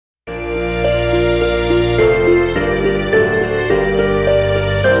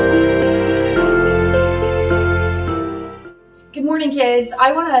morning, kids.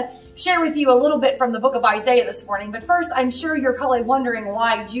 I want to share with you a little bit from the book of Isaiah this morning. But first, I'm sure you're probably wondering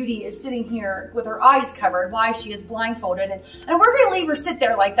why Judy is sitting here with her eyes covered, why she is blindfolded. And we're going to leave her sit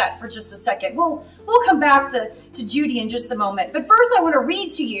there like that for just a second. We'll come back to Judy in just a moment. But first, I want to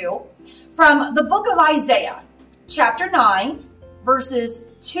read to you from the book of Isaiah, chapter 9, verses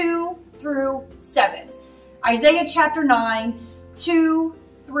 2 through 7. Isaiah chapter 9, 2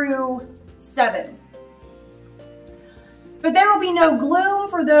 through 7. But there will be no gloom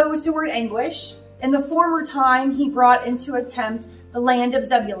for those who are in anguish. In the former time he brought into contempt the land of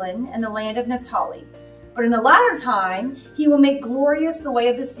Zebulun and the land of Naphtali. But in the latter time he will make glorious the way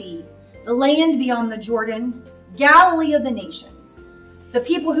of the sea, the land beyond the Jordan, Galilee of the nations. The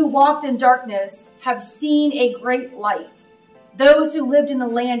people who walked in darkness have seen a great light. Those who lived in the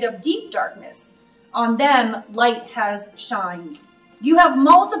land of deep darkness, on them light has shined. You have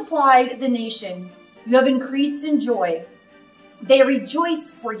multiplied the nation. You have increased in joy. They rejoice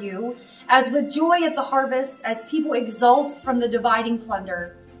for you as with joy at the harvest, as people exult from the dividing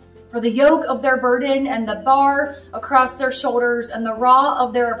plunder. For the yoke of their burden and the bar across their shoulders and the rod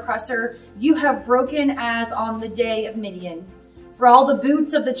of their oppressor, you have broken as on the day of Midian. For all the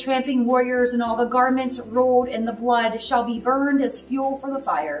boots of the tramping warriors and all the garments rolled in the blood shall be burned as fuel for the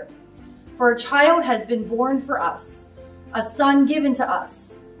fire. For a child has been born for us, a son given to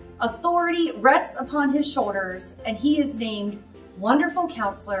us. Authority rests upon his shoulders, and he is named Wonderful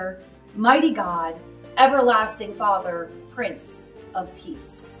Counselor, Mighty God, Everlasting Father, Prince of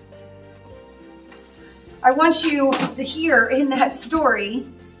Peace. I want you to hear in that story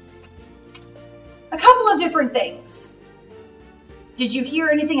a couple of different things. Did you hear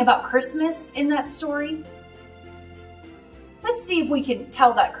anything about Christmas in that story? Let's see if we can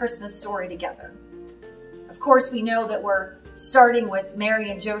tell that Christmas story together. Of course, we know that we're starting with Mary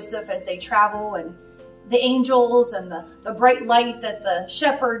and Joseph as they travel, and the angels and the bright light that the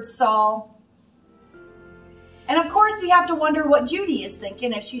shepherds saw. And of course, we have to wonder what Judy is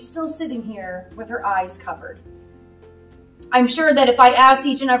thinking as she's still sitting here with her eyes covered. I'm sure that if I asked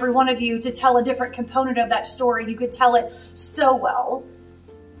each and every one of you to tell a different component of that story, you could tell it so well.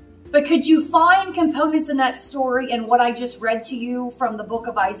 But could you find components in that story in what I just read to you from the book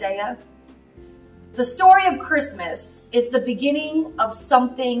of Isaiah? The story of Christmas is the beginning of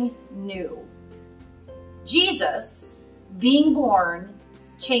something new. Jesus, being born,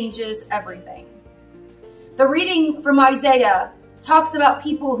 changes everything. The reading from Isaiah talks about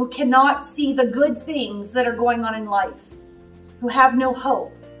people who cannot see the good things that are going on in life, who have no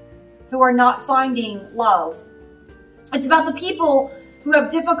hope, who are not finding love. It's about the people who have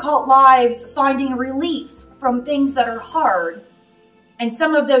difficult lives finding relief from things that are hard. And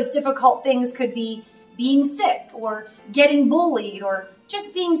some of those difficult things could be being sick or getting bullied or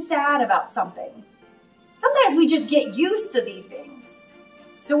just being sad about something. Sometimes we just get used to these things.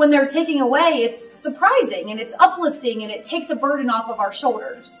 So when they're taken away, it's surprising and it's uplifting and it takes a burden off of our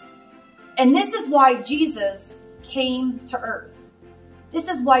shoulders. And this is why Jesus came to earth. This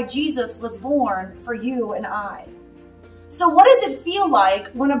is why Jesus was born for you and I. So what does it feel like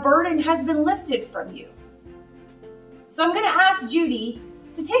when a burden has been lifted from you? So I'm going to ask Judy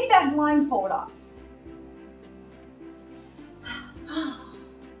to take that blindfold off.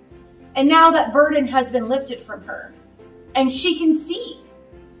 And now that burden has been lifted from her, and she can see,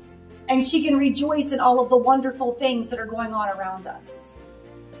 and she can rejoice in all of the wonderful things that are going on around us.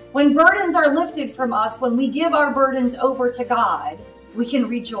 When burdens are lifted from us, when we give our burdens over to God, we can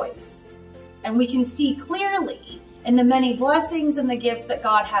rejoice, and we can see clearly in the many blessings and the gifts that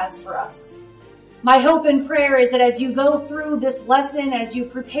God has for us. My hope and prayer is that as you go through this lesson, as you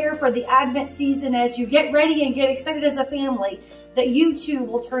prepare for the Advent season, as you get ready and get excited as a family, that you too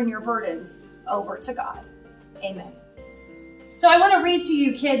will turn your burdens over to God. Amen. So I want to read to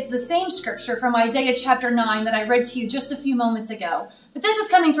you, kids, the same scripture from Isaiah chapter 9 that I read to you just a few moments ago. But this is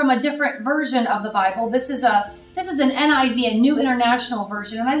coming from a different version of the Bible. This is an NIV, a New International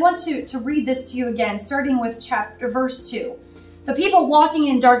Version. And I want to read this to you again, starting with verse 2. The people walking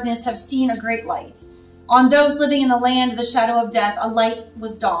in darkness have seen a great light. On those living in the land of the shadow of death, a light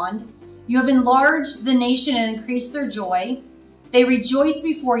was dawned. You have enlarged the nation and increased their joy. They rejoice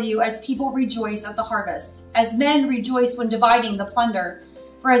before you as people rejoice at the harvest, as men rejoice when dividing the plunder.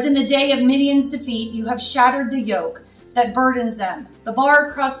 For as in the day of Midian's defeat, you have shattered the yoke that burdens them, the bar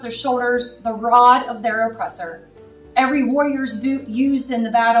across their shoulders, the rod of their oppressor. Every warrior's boot used in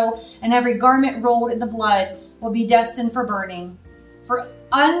the battle and every garment rolled in the blood will be destined for burning. For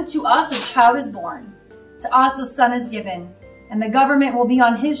unto us a child is born, to us a son is given, and the government will be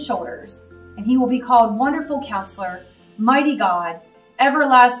on his shoulders, and he will be called Wonderful Counselor, Mighty God,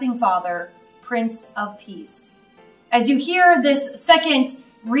 Everlasting Father, Prince of Peace. As you hear this second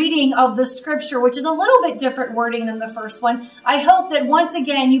reading of the scripture, which is a little bit different wording than the first one, I hope that once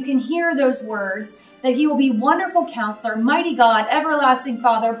again you can hear those words, that he will be wonderful counselor, mighty God, everlasting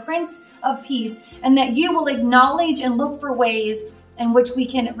Father, Prince of Peace, and that you will acknowledge and look for ways in which we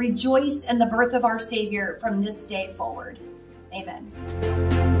can rejoice in the birth of our Savior from this day forward. Amen.